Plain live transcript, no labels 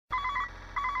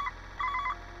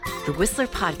the Whistler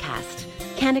Podcast.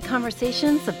 Candid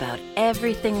conversations about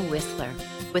everything Whistler.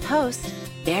 With host,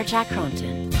 Mayor Jack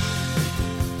Crompton.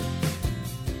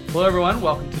 Hello, everyone.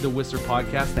 Welcome to the Whistler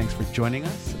Podcast. Thanks for joining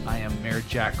us. I am Mayor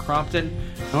Jack Crompton.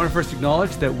 I want to first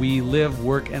acknowledge that we live,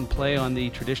 work, and play on the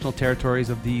traditional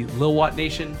territories of the Lil'wat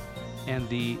Nation and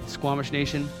the Squamish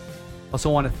Nation.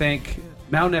 Also want to thank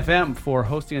Mountain FM for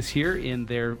hosting us here in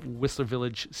their Whistler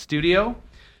Village studio.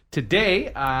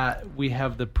 Today, we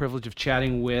have the privilege of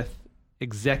chatting with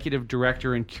Executive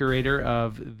Director and Curator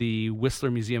of the Whistler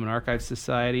Museum and Archives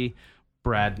Society,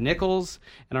 Brad Nichols,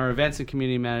 and our Events and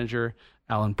Community Manager,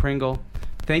 Allyn Pringle.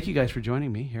 Thank you guys for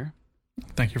joining me here.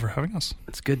 Thank you for having us.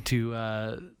 It's good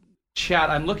to chat.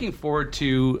 I'm looking forward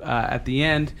to, at the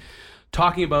end,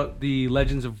 talking about the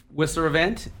Legends of Whistler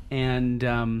event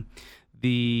and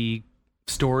the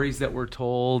stories that were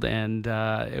told. And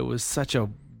it was such a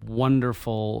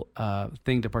wonderful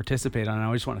thing to participate on.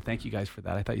 I just want to thank you guys for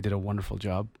that. I thought you did a wonderful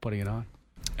job putting it on.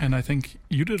 And I think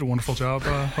you did a wonderful job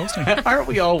hosting. Aren't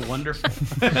we all wonderful?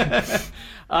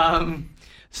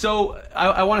 So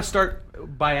I want to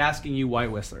start by asking you, why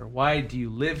Whistler? Why do you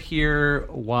live here?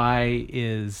 Why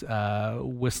is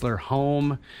Whistler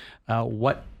home?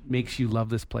 What makes you love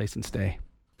this place and stay?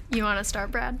 You want to start,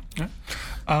 Brad? Yeah.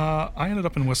 I ended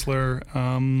up in Whistler.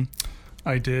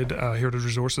 I did Heritage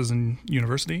Resources in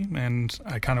university, and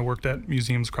I kind of worked at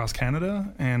museums across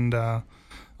Canada. And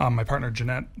my partner,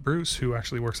 Jeanette Bruce, who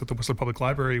actually works at the Whistler Public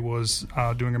Library, was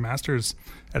doing her master's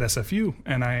at SFU.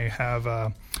 And I have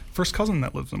a first cousin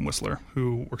that lives in Whistler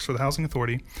who works for the Housing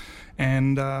Authority.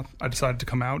 And I decided to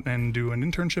come out and do an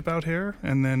internship out here.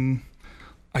 And then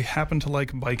I happen to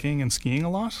like biking and skiing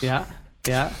a lot. Yeah.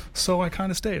 So I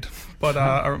kind of stayed. But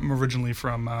I'm originally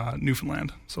from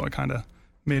Newfoundland, so I kind of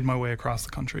made my way across the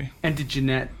country. And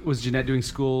was Jeanette doing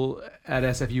school at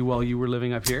SFU while you were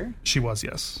living up here? She was,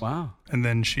 yes. Wow. And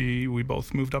then we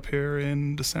both moved up here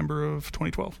in December of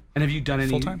 2012. And have you done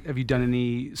full-time? Have you done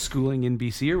any schooling in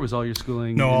BC, or was all your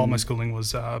schooling? No, all my schooling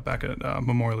was back at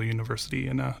Memorial University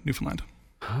in Newfoundland.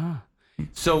 Huh.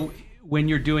 So when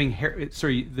you're doing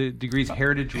the degree's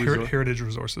Heritage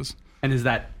Resources. And is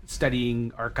that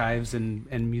studying archives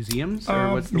and museums,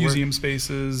 or what's the museum word?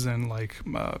 Spaces and like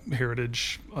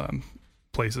heritage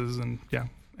places, and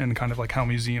and kind of like how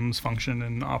museums function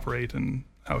and operate and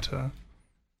how to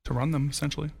run them,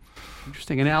 essentially.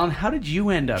 Interesting. And Allyn, how did you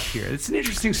end up here? It's an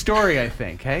interesting story, I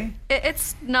think. Hey,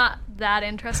 It's not that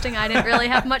interesting. I didn't really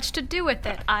have much to do with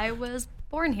it. I was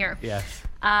born here. yes.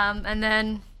 And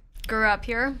then grew up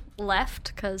here,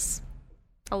 left because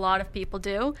a lot of people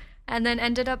do, and then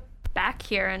ended up back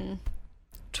here in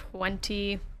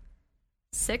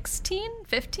 2016,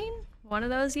 15, one of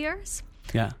those years.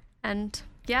 Yeah. And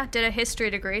did a history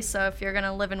degree. So if you're going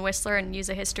to live in Whistler and use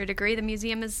a history degree, the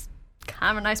museum is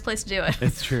kind of a nice place to do it.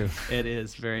 It's true. It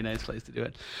is a very nice place to do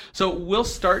it. So we'll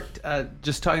start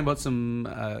just talking about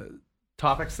some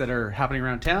topics that are happening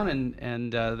around town,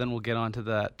 and then we'll get on to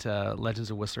that Legends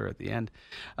of Whistler at the end.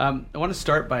 I want to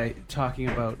start by talking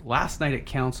about last night at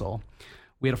council.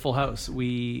 We had a full house.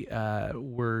 We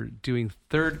were doing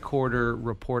third quarter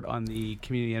report on the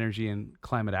Community Energy and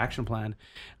Climate Action Plan.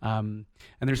 And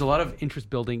there's a lot of interest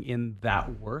building in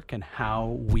that work and how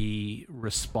we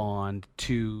respond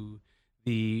to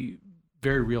the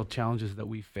very real challenges that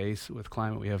we face with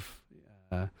climate. We have,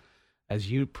 as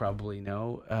you probably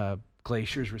know,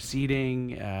 glaciers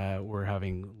receding. We're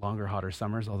having longer, hotter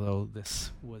summers, although this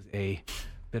was a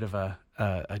bit of a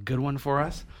good one for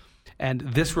us. And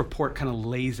this report kind of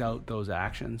lays out those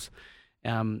actions.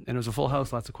 And it was a full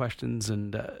house, lots of questions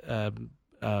and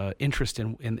interest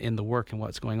in the work and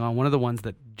what's going on. One of the ones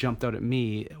that jumped out at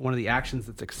me, one of the actions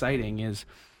that's exciting is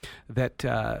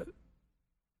that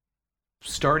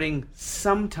starting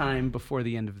sometime before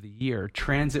the end of the year,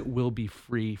 transit will be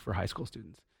free for high school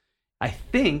students. I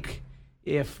think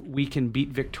if we can beat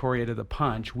Victoria to the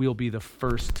punch, we'll be the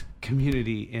first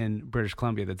community in British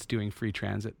Columbia that's doing free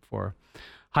transit for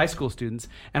high school students.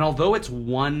 And although it's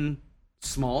one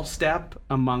small step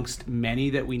amongst many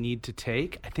that we need to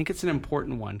take, I think it's an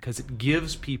important one because it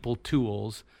gives people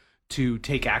tools to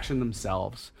take action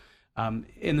themselves.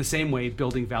 In the same way,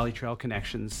 building Valley Trail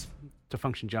connections to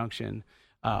Function Junction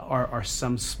are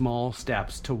some small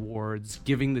steps towards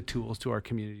giving the tools to our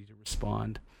community to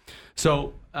respond.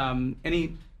 So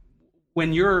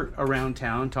when you're around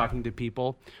town talking to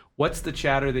people, what's the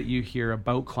chatter that you hear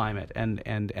about climate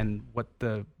and what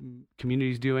the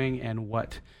community's doing, and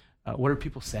what are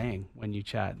people saying when you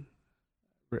chat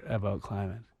about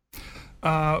climate?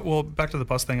 Well, back to the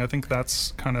bus thing, I think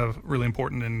that's kind of really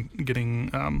important in getting,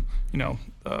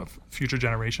 a future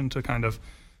generation to kind of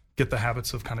get the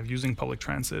habits of kind of using public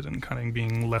transit and kind of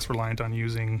being less reliant on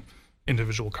using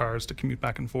individual cars to commute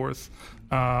back and forth.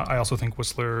 I also think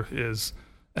Whistler is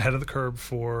ahead of the curve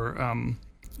for,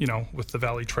 with the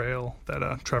Valley Trail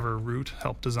that Trevor Root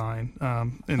helped design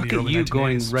in the early 1980s. Look at you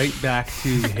going right back to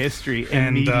history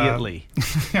immediately.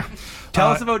 Yeah. Tell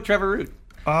us about Trevor Root.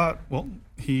 Well,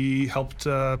 he helped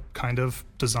kind of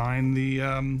design the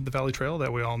Valley Trail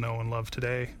that we all know and love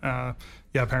today.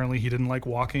 Apparently he didn't like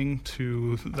walking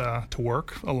to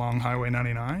work along Highway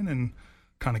 99 and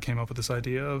kind of came up with this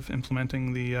idea of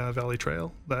implementing the Valley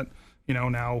Trail that,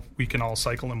 now we can all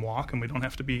cycle and walk and we don't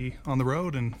have to be on the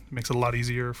road, and it makes it a lot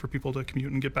easier for people to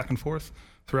commute and get back and forth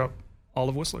throughout all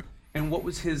of Whistler. And what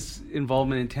was his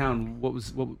involvement in town? What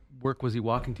work was he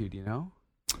walking to? Do you know?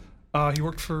 He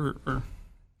worked for...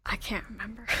 I can't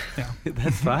remember. Yeah.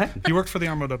 That's fine. He worked for the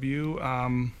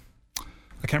RMOW.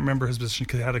 I can't remember his position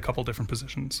because he had a couple different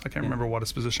positions. I can't remember what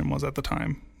his position was at the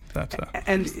time.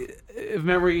 And if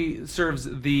memory serves,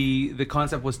 the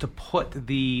concept was to put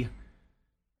the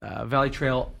Valley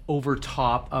Trail over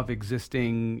top of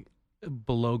existing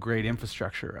below-grade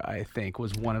infrastructure, I think,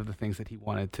 was one of the things that he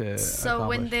wanted to accomplish.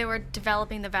 When they were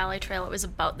developing the Valley Trail, it was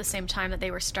about the same time that they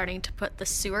were starting to put the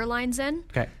sewer lines in.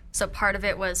 Okay. So part of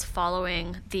it was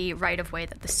following the right-of-way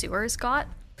that the sewers got.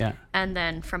 Yeah. And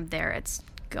then from there, it's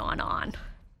gone on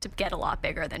to get a lot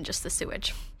bigger than just the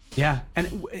sewage. Yeah,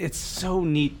 and it's so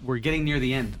neat. We're getting near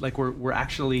the end. Like we're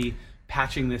actually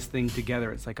patching this thing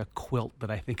together. It's like a quilt that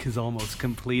I think is almost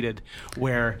completed,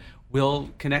 where we'll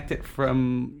connect it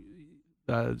from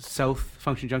South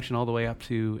Function Junction all the way up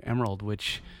to Emerald,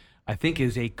 which I think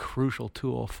is a crucial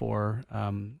tool for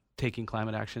taking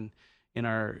climate action in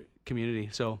our community.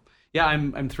 So yeah,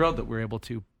 I'm thrilled that we're able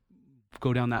to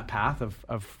go down that path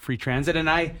of free transit, and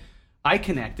I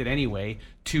connected anyway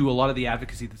to a lot of the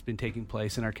advocacy that's been taking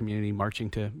place in our community, marching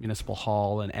to Municipal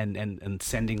Hall and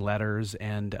sending letters,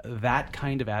 and that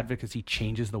kind of advocacy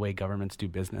changes the way governments do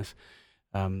business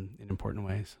in important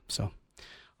ways. So,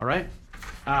 all right.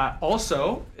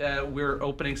 Also, we're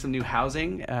opening some new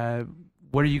housing.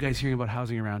 What are you guys hearing about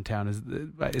housing around town?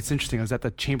 It's interesting. I was at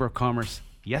the Chamber of Commerce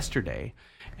yesterday,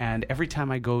 and every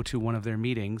time I go to one of their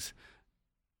meetings,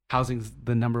 housing's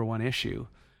the number one issue.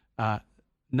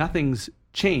 Nothing's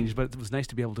changed, but it was nice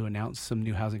to be able to announce some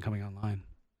new housing coming online.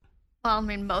 Well, I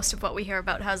mean, most of what we hear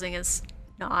about housing is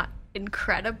not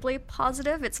incredibly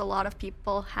positive. It's a lot of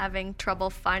people having trouble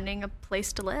finding a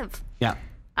place to live. Yeah.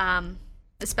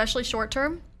 Especially short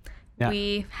term. Yeah.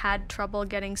 We had trouble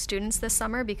getting students this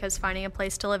summer because finding a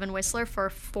place to live in Whistler for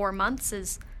 4 months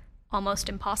is almost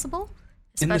impossible.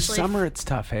 In the summer, it's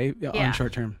tough, hey? Yeah. On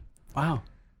short term. Wow.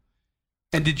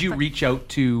 And did you reach out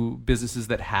to businesses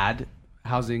that had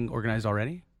housing organized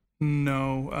already?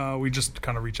 No, we just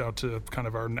kind of reach out to kind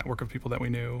of our network of people that we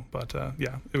knew. But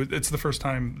it's the first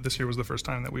time, this year was the first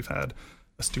time that we've had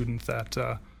a student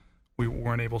that we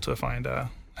weren't able to find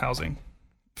housing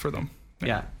for them.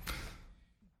 Yeah.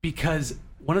 Because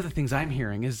one of the things I'm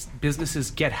hearing is businesses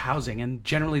get housing, and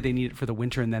generally they need it for the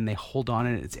winter, and then they hold on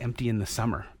and it's empty in the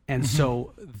summer. And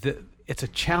so it's a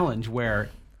challenge where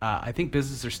I think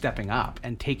businesses are stepping up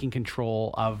and taking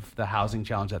control of the housing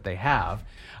challenge that they have.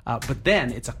 But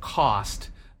then it's a cost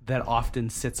that often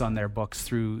sits on their books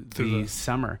through the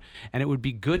summer. And it would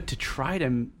be good to try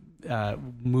to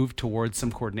move towards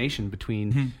some coordination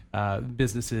between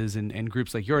businesses and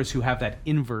groups like yours who have that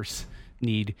inverse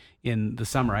need in the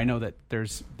summer. I know that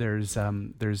there's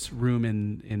room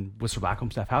in Whistler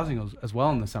Blackcomb staff housing as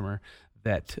well in the summer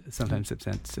that sometimes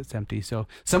sits empty. So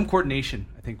some coordination,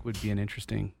 I think, would be an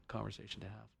interesting conversation to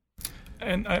have.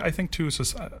 And I think, too,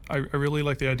 I really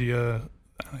like the idea,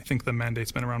 I think the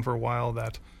mandate's been around for a while,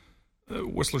 that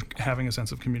Whistler having a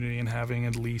sense of community and having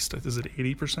at least, is it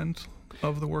 80%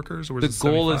 of the workers? Or is the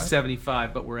goal 75? is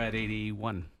 75, but we're at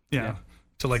 81. Yeah,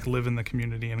 to live in the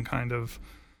community and kind of,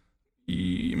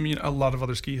 I mean, a lot of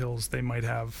other ski hills, they might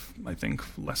have, I think,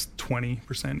 less 20%,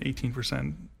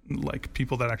 18%, like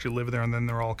people that actually live there, and then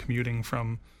they're all commuting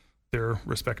from their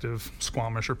respective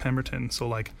Squamish or Pemberton. So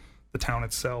like the town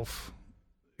itself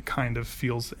kind of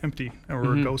feels empty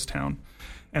or a ghost town.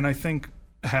 And I think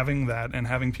having that and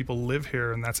having people live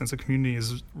here and that sense of community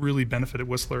has really benefited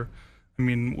Whistler. I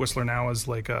mean, Whistler now is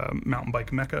like a mountain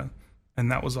bike mecca,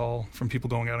 and that was all from people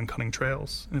going out and cutting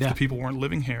trails. And if the people weren't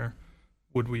living here,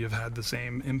 would we have had the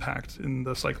same impact in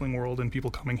the cycling world and people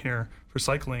coming here for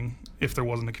cycling if there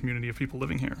wasn't a community of people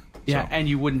living here? Yeah, and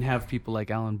you wouldn't have people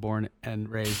like Allyn, born and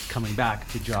raised, coming back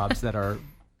to jobs that are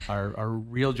are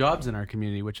real jobs in our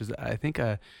community, which is, I think,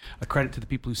 a credit to the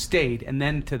people who stayed, and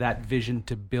then to that vision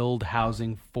to build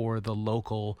housing for the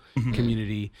local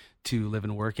community to live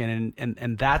and work in.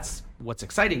 And that's what's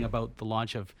exciting about the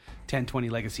launch of 1020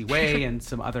 Legacy Way and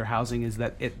some other housing, is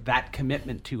that that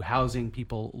commitment to housing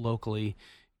people locally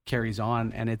carries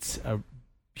on. And it's a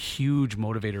huge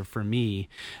motivator for me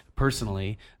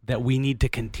personally that we need to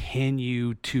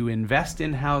continue to invest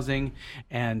in housing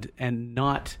and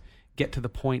not get to the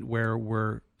point where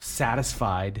we're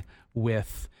satisfied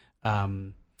with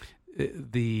I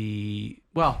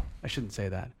shouldn't say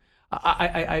that.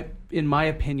 I in my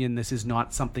opinion, this is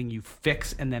not something you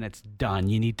fix and then it's done.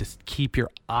 You need to keep your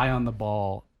eye on the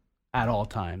ball at all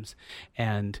times.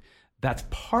 And that's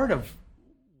part of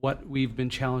what we've been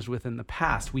challenged with in the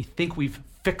past. We think we've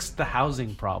fixed the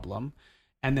housing problem,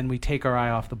 and then we take our eye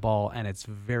off the ball, and it's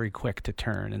very quick to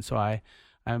turn. And so I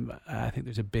think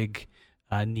there's a big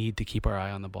need to keep our eye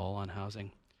on the ball on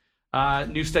housing.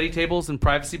 New study tables and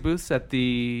privacy booths at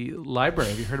the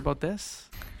library. Have you heard about this?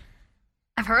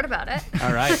 I've heard about it.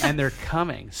 All right, and they're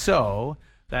coming. So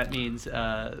that means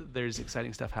there's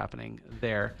exciting stuff happening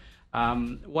there.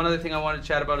 One other thing I wanted to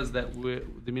chat about is that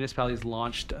the municipality has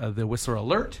launched the Whistler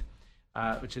Alert,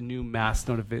 which is a new mass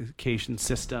notification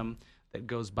system that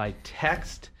goes by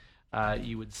text.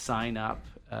 You would sign up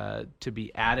to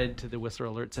be added to the Whistler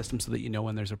Alert system so that you know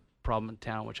when there's a problem in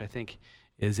town, which I think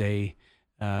is a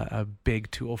big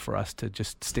tool for us to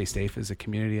just stay safe as a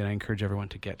community, and I encourage everyone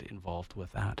to get involved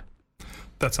with that.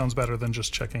 That sounds better than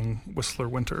just checking Whistler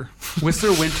Winter.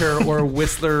 Whistler Winter or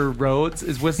Whistler Roads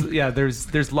is Whistler. Yeah,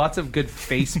 there's lots of good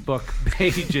Facebook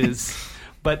pages,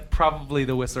 but probably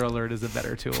the Whistler Alert is a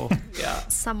better tool. Yeah,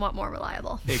 somewhat more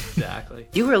reliable. Exactly.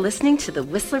 You are listening to the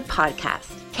Whistler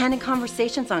Podcast, candid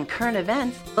conversations on current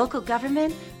events, local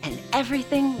government, and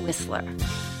everything Whistler.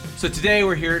 So today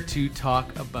we're here to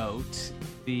talk about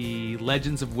the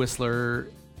Legends of Whistler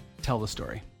Tell the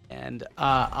Story. And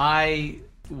I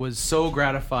was so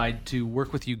gratified to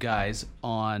work with you guys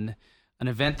on an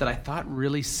event that I thought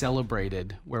really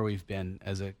celebrated where we've been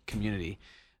as a community.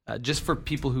 Just for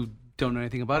people who don't know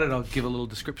anything about it, I'll give a little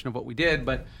description of what we did.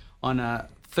 But on a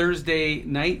Thursday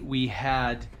night, we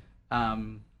had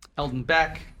Eldon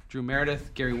Beck, Drew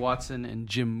Meredith, Gary Watson, and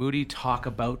Jim Moody talk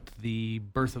about the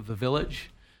birth of the village,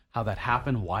 how that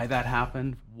happened,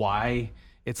 why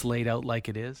it's laid out like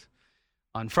it is.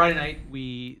 On Friday night,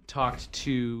 we talked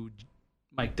to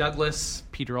Mike Douglas,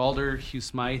 Peter Alder, Hugh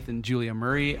Smythe, and Julia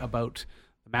Murray about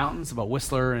the mountains, about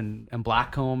Whistler and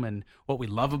Blackcomb, and what we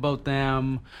love about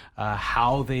them,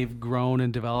 how they've grown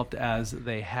and developed as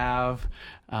they have,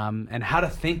 and how to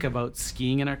think about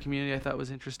skiing in our community. I thought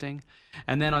was interesting.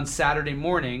 And then on Saturday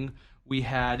morning, we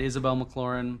had Isabel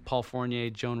McLaurin, Paul Fournier,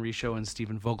 Joan Richaud, and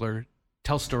Stephen Vogler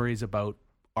tell stories about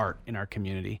art in our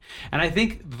community. And I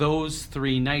think those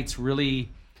 3 nights really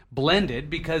blended,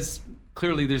 because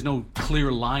clearly there's no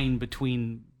clear line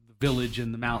between the village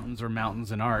and the mountains or mountains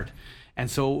and art.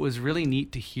 And so it was really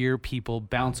neat to hear people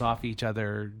bounce off each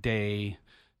other day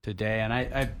to day. And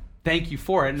I thank you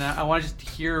for it. And I wanted just to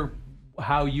hear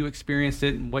how you experienced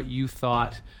it and what you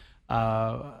thought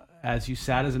as you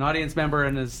sat as an audience member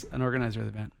and as an organizer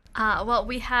of the event. Well,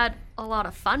 we had a lot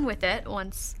of fun with it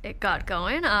once it got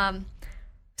going.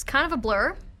 It's kind of a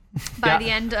blur by the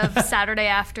end of Saturday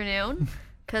afternoon,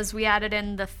 because we added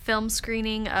in the film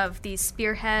screening of the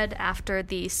Spearhead after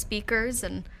the speakers,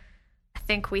 and I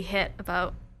think we hit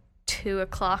about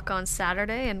 2:00 on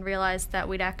Saturday and realized that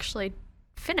we'd actually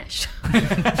finished,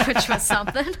 which was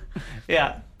something.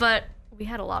 Yeah. But we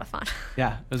had a lot of fun.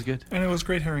 Yeah, it was good. And it was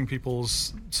great hearing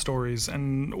people's stories,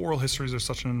 and oral histories are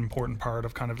such an important part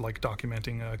of kind of like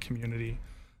documenting a community.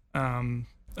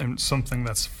 And something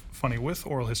that's funny with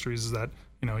oral histories is that,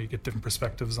 you know, you get different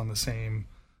perspectives on the same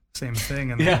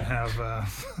thing, and then have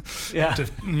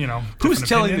who's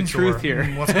telling the truth here?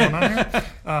 What's going on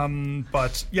here?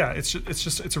 But yeah,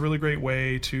 it's a really great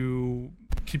way to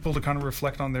people to kind of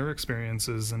reflect on their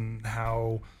experiences and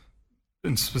how,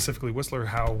 and specifically Whistler,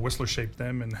 how Whistler shaped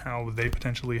them and how they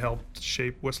potentially helped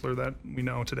shape Whistler that we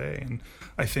know today. And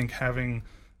I think having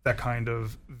that kind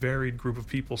of varied group of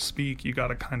people speak, you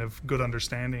got a kind of good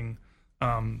understanding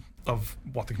of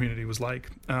what the community was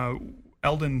like.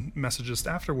 Eldon messaged us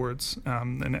afterwards,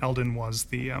 and Eldon was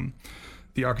the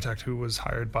architect who was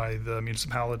hired by the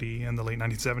municipality in the late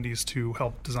 1970s to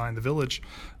help design the village.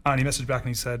 And he messaged back and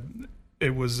he said,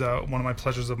 it was one of my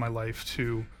pleasures of my life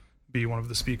to be one of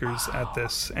the speakers at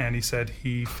this. And he said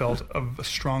he felt a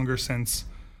stronger sense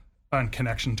and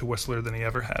connection to Whistler than he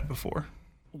ever had before.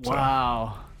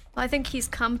 Wow. Well, I think he's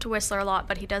come to Whistler a lot,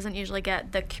 but he doesn't usually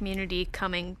get the community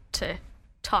coming to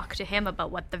talk to him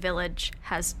about what the village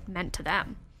has meant to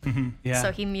them. Mm-hmm. Yeah.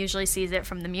 So he usually sees it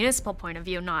from the municipal point of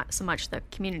view, not so much the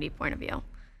community point of view.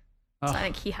 So I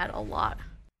think he had a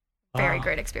very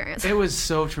great experience. It was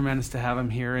so tremendous to have him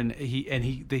here, and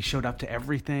they showed up to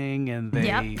everything, and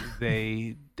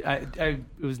it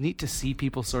was neat to see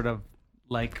people sort of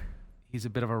like he's a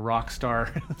bit of a rock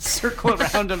star circle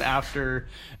around him after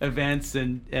events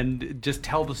and just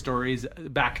tell the stories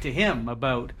back to him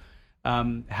about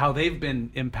how they've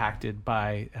been impacted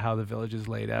by how the village is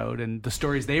laid out and the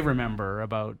stories they remember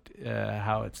about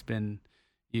how it's been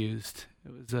used.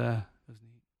 It was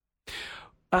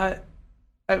neat.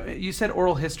 You said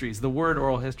oral histories, the word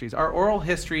oral histories. Are oral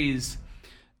histories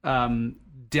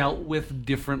dealt with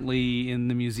differently in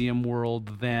the museum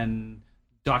world than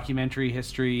documentary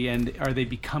history, and are they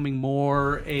becoming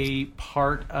more a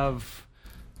part of...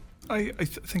 I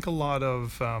think a lot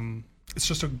of... it's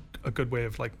just a good way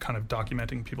of like kind of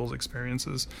documenting people's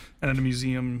experiences. And in a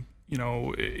museum,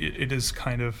 it is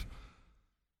kind of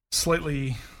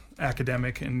slightly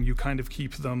academic, and you kind of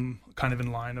keep them kind of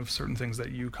in line of certain things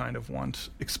that you kind of want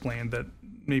explained, that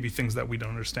maybe things that we don't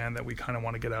understand that we kind of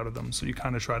want to get out of them. So you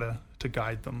kind of try to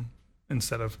guide them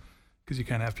instead of, because you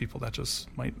can't have people that just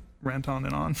might rant on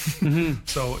and on. Mm-hmm.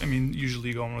 So, I mean, usually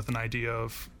you go in with an idea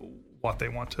of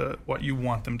what you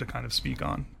want them to kind of speak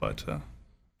on. But,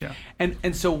 yeah.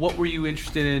 And so what were you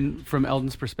interested in from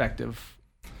Eldon's perspective?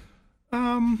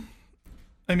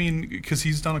 I mean, because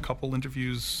he's done a couple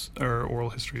interviews or oral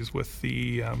histories with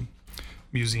the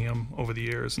museum over the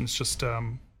years, and it's just,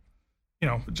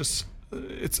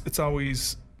 it's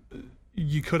always,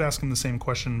 you could ask him the same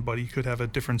question, but he could have a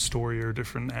different story or a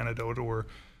different anecdote or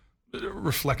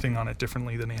reflecting on it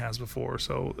differently than he has before.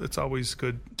 So it's always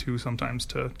good to sometimes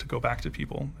to go back to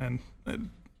people, and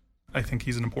I think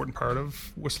he's an important part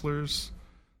of Whistler's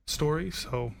story,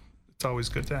 so it's always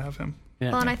good to have him.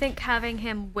 Yeah. Well, and I think having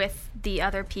him with the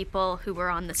other people who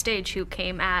were on the stage who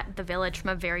came at the village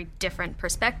from a very different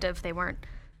perspective, they weren't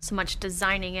so much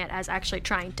designing it as actually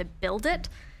trying to build it.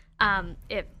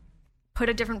 It put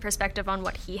a different perspective on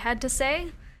what he had to say,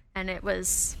 and it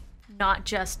was not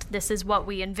just this is what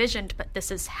we envisioned, but this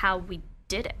is how we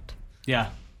did it. Yeah.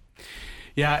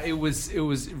 Yeah, it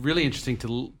was really interesting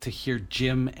to hear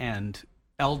Jim and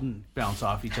Eldon bounce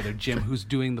off each other. Jim, who's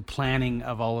doing the planning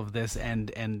of all of this,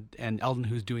 and Eldon,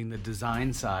 who's doing the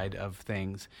design side of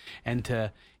things, and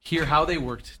to hear how they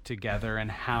worked together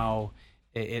and how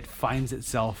it finds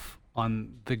itself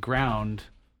on the ground.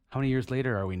 How many years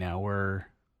later are we now?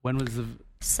 When was the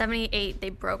 78? They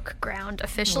broke ground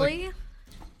officially.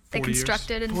 They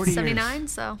constructed in 79.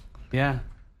 So yeah,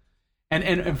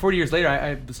 and 40 years later,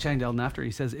 I was chatting to Eldon after.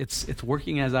 He says it's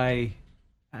working as I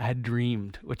had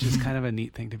dreamed, which is kind of a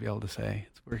neat thing to be able to say.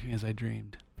 It's working as I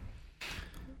dreamed.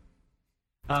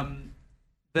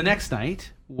 The next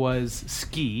night was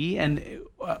ski, and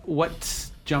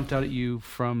what jumped out at you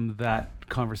from that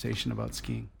conversation about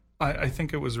skiing? I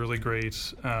think it was really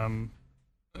great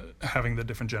having the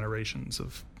different generations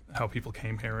of how people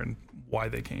came here and why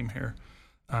they came here.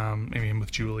 I mean,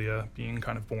 with Julia being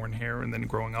kind of born here and then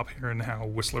growing up here, and how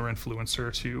Whistler influenced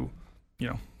her to,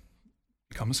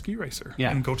 become a ski racer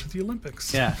and go to the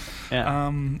Olympics. Yeah.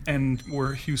 And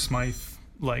where Hugh Smythe,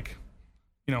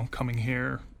 coming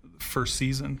here first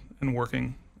season and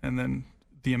working, and then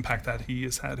the impact that he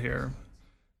has had here,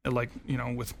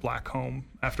 with Blackcomb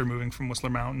after moving from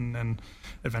Whistler Mountain and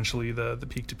eventually the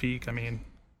Peak to Peak. I mean,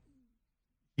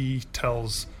 he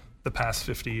tells the past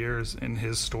 50 years in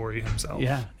his story himself.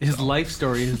 Yeah, his life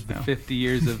story is the 50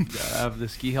 years of the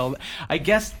ski hill. I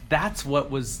guess that's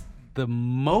what was the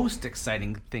most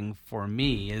exciting thing for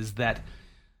me, is that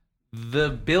the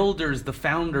builders, the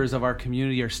founders of our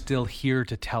community are still here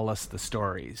to tell us the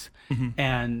stories. Mm-hmm.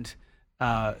 And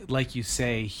like you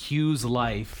say, Hugh's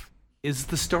life is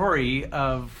the story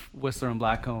of Whistler and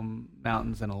Blackcomb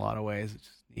Mountains in a lot of ways. It's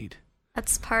just neat.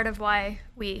 That's part of why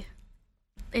we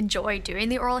enjoy doing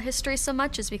the oral history so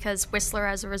much, is because Whistler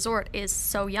as a resort is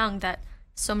so young that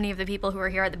so many of the people who were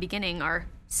here at the beginning are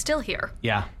still here.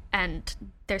 Yeah. And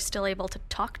they're still able to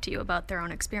talk to you about their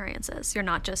own experiences. You're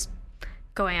not just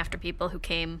going after people who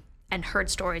came and heard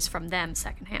stories from them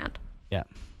secondhand. Yeah.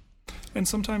 And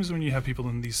sometimes when you have people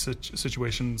in these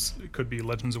situations, it could be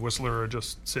Legends of Whistler or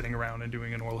just sitting around and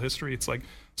doing an oral history. It's like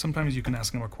sometimes you can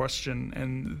ask them a question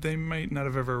and they might not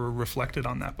have ever reflected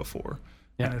on that before.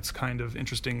 Yeah. And it's kind of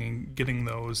interesting in getting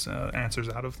those answers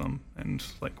out of them and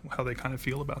like how they kind of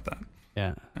feel about that.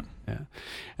 Yeah.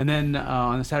 And then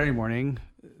on a Saturday morning,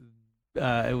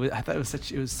 I thought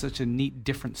it was such a neat,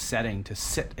 different setting to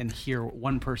sit and hear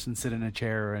one person sit in a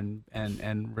chair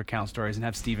and recount stories, and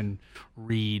have Stephen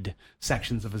read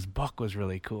sections of his book was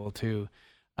really cool too.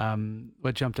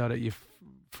 What jumped out at you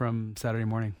from Saturday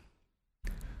morning?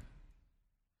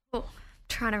 Oh, I'm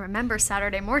trying to remember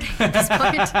Saturday morning at this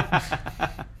point.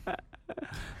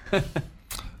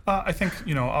 I think,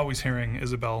 always hearing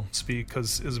Isabel speak,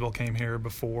 because Isabel came here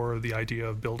before the idea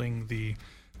of building the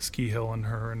ski hill, and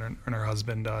her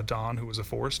husband, Don, who was a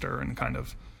forester, and kind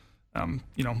of,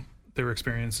 their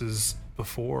experiences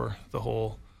before the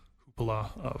whole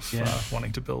hoopla of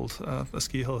wanting to build a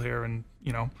ski hill here. And,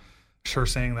 sure,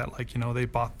 saying that, they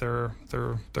bought their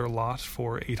lot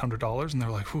for $800, and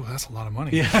they're like, "Ooh, that's a lot of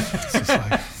money." Yeah. It's just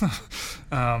like,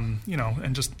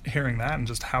 and just hearing that, and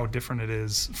just how different it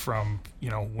is from,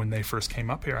 when they first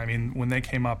came up here. I mean, when they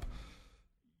came up,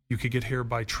 you could get here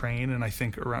by train, and I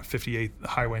think around 58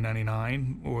 Highway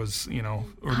 99 was,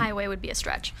 Highway would be a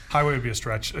stretch. Highway would be a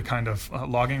stretch, a kind of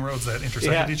logging roads that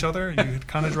intersected each other. You could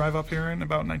kind of drive up here in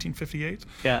about 1958,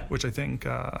 which I think,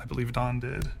 I believe Don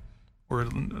did. Or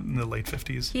in the late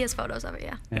 50s. He has photos of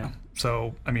it, yeah.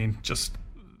 So, I mean, just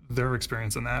their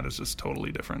experience in that is just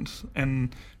totally different.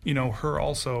 And, her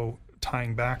also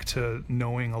tying back to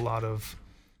knowing a lot of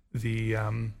the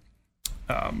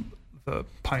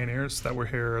pioneers that were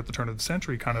here at the turn of the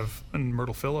century, kind of, and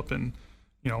Myrtle Phillip, and,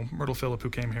 Myrtle Phillip, who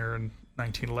came here in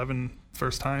 1911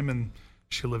 first time, and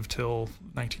she lived till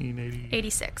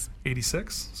 1986.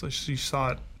 86. So she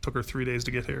saw it, took her 3 days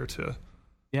to get here to...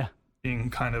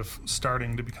 being kind of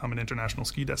starting to become an international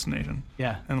ski destination.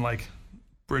 Yeah. And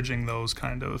bridging those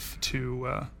kind of two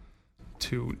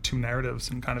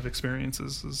narratives and kind of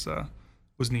experiences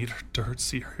was neat to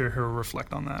hear her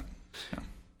reflect on that. Yeah.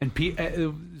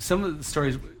 And some of the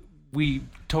stories we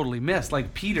totally missed,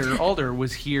 like Peter Alder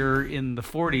was here in the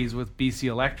 40s with BC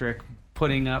Electric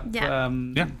putting up they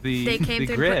came the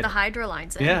through grid. and put the hydro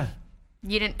lines in. Yeah.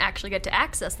 You didn't actually get to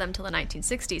access them till the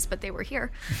 1960s, but they were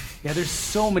here. Yeah, there's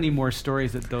so many more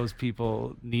stories that those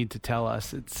people need to tell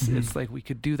us. It's like we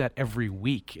could do that every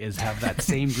week, is have that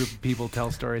same group of people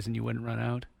tell stories, and you wouldn't run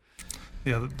out.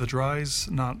 Yeah, the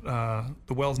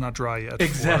well's not dry yet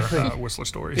exactly. for Whistler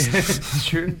stories. It's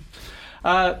true.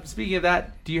 Speaking of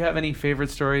that, do you have any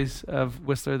favorite stories of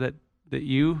Whistler that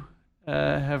you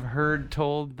have heard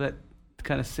told that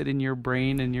kind of sit in your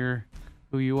brain and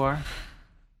who you are?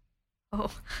 Oh,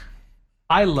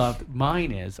 I loved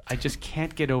mine is I just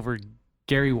can't get over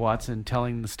Gary Watson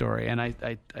telling the story, and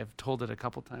I've told it a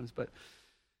couple times, but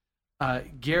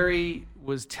Gary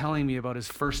was telling me about his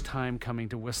first time coming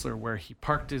to Whistler, where he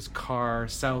parked his car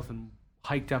south and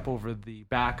hiked up over the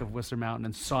back of Whistler Mountain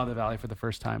and saw the valley for the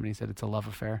first time, and he said it's a love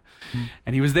affair.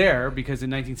 And he was there because in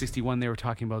 1961 they were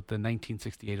talking about the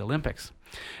 1968 Olympics,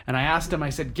 and I asked him, I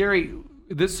said, Gary,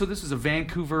 this is a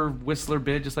Vancouver Whistler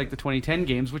bid, just like the 2010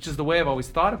 games, which is the way I've always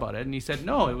thought about it. And he said,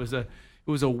 no, it was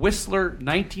a Whistler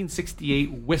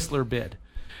 1968 Whistler bid.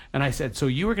 And I said, so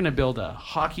you were going to build a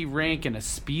hockey rink and a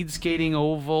speed skating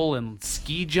oval and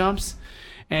ski jumps?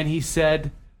 And he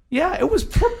said, yeah, it was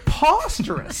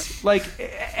preposterous.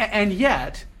 And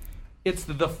yet it's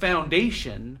the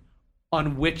foundation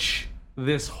on which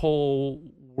this whole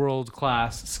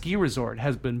world-class ski resort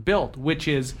has been built, which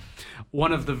is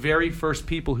one of the very first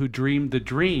people who dreamed the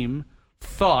dream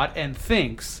thought and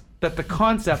thinks that the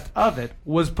concept of it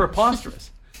was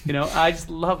preposterous. I just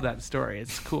love that story.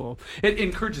 It's cool. It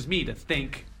encourages me to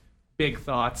think big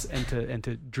thoughts and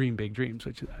to dream big dreams,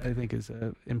 which I think is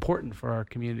important for our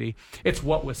community. It's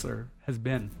what Whistler has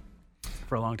been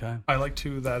for a long time. I like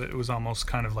too that it was almost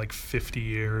kind of like 50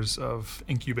 years of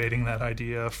incubating that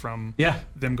idea from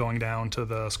them going down to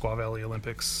the Squaw Valley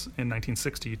Olympics in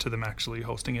 1960 to them actually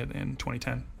hosting it in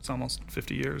 2010. It's almost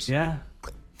 50 years. Yeah.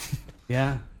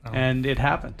 And it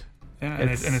happened. Yeah,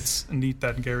 and it's neat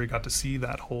that Gary got to see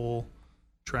that whole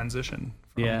transition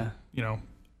from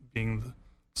being the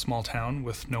small town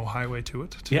with no highway to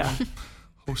it to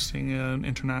hosting an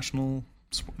international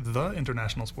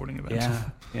sporting event.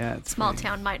 Yeah. Small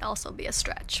town might also be a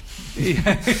stretch.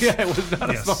 It was not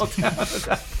a small town at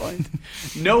that point.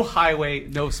 No highway,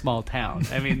 no small town.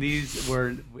 I mean,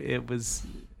 it was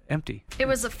empty. It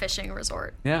was a fishing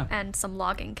resort. Yeah. And some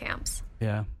logging camps.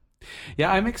 Yeah.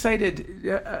 Yeah, I'm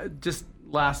excited. Just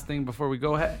last thing before we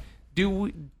go ahead.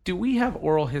 Do we have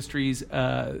oral histories,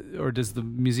 or does the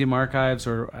museum archives,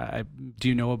 or do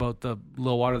you know about the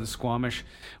Lil'wat or the Squamish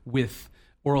with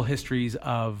oral histories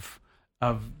of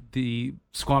the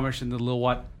Squamish and the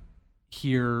Lil'wat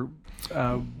here?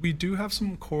 We do have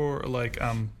some core,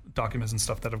 documents and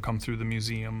stuff that have come through the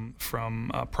museum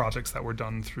from projects that were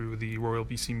done through the Royal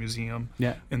BC Museum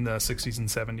in the 60s and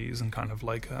 70s, and kind of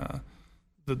like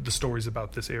the stories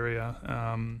about this area.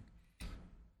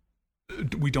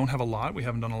 We don't have a lot. We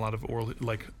haven't done a lot of oral,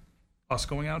 like us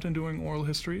going out and doing oral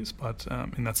histories, but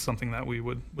and that's something that we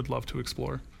would love to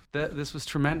explore. This was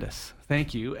tremendous.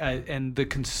 Thank you. And the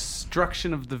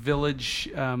construction of the village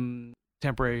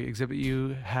temporary exhibit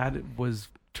you had was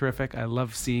terrific. I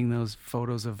love seeing those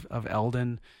photos of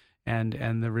Allyn and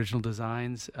the original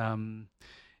designs.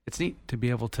 It's neat to be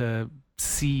able to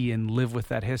see and live with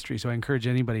that history. So I encourage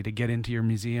anybody to get into your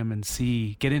museum and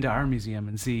get into our museum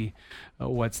and see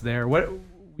what's there.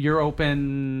 You're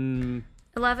open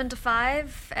 11 to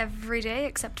 5 every day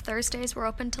except Thursdays. We're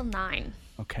open till 9.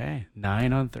 Okay,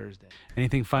 9 on Thursday.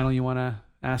 Anything final you want to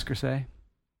ask or say?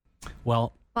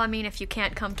 Well, I mean, if you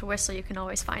can't come to Whistler, you can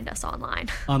always find us online.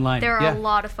 There are a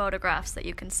lot of photographs that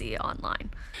you can see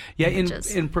online. Yeah,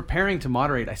 in preparing to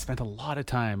moderate, I spent a lot of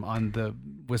time on the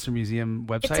Whistler Museum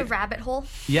website. It's a rabbit hole.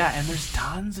 Yeah, and there's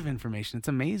tons of information. It's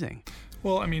amazing.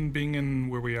 Well, I mean, being in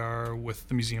where we are with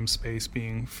the museum space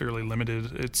being fairly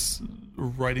limited, it's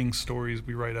writing stories.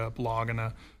 We write a blog and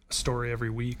a story every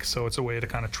week, so it's a way to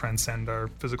kind of transcend our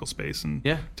physical space and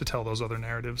to tell those other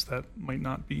narratives that might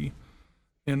not be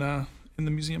in the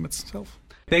museum itself.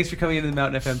 Thanks for coming into the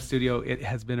Mountain FM studio. It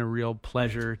has been a real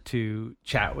pleasure to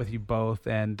chat with you both,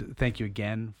 and thank you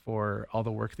again for all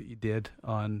the work that you did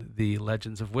on the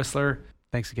Legends of Whistler.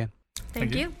 Thanks again.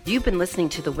 Thank you. You've been listening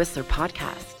to the Whistler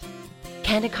Podcast.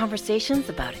 Candid conversations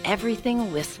about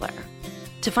everything Whistler.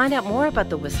 To find out more about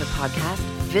the Whistler Podcast,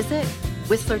 visit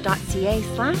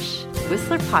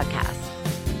whistler.ca/Whistler Podcast.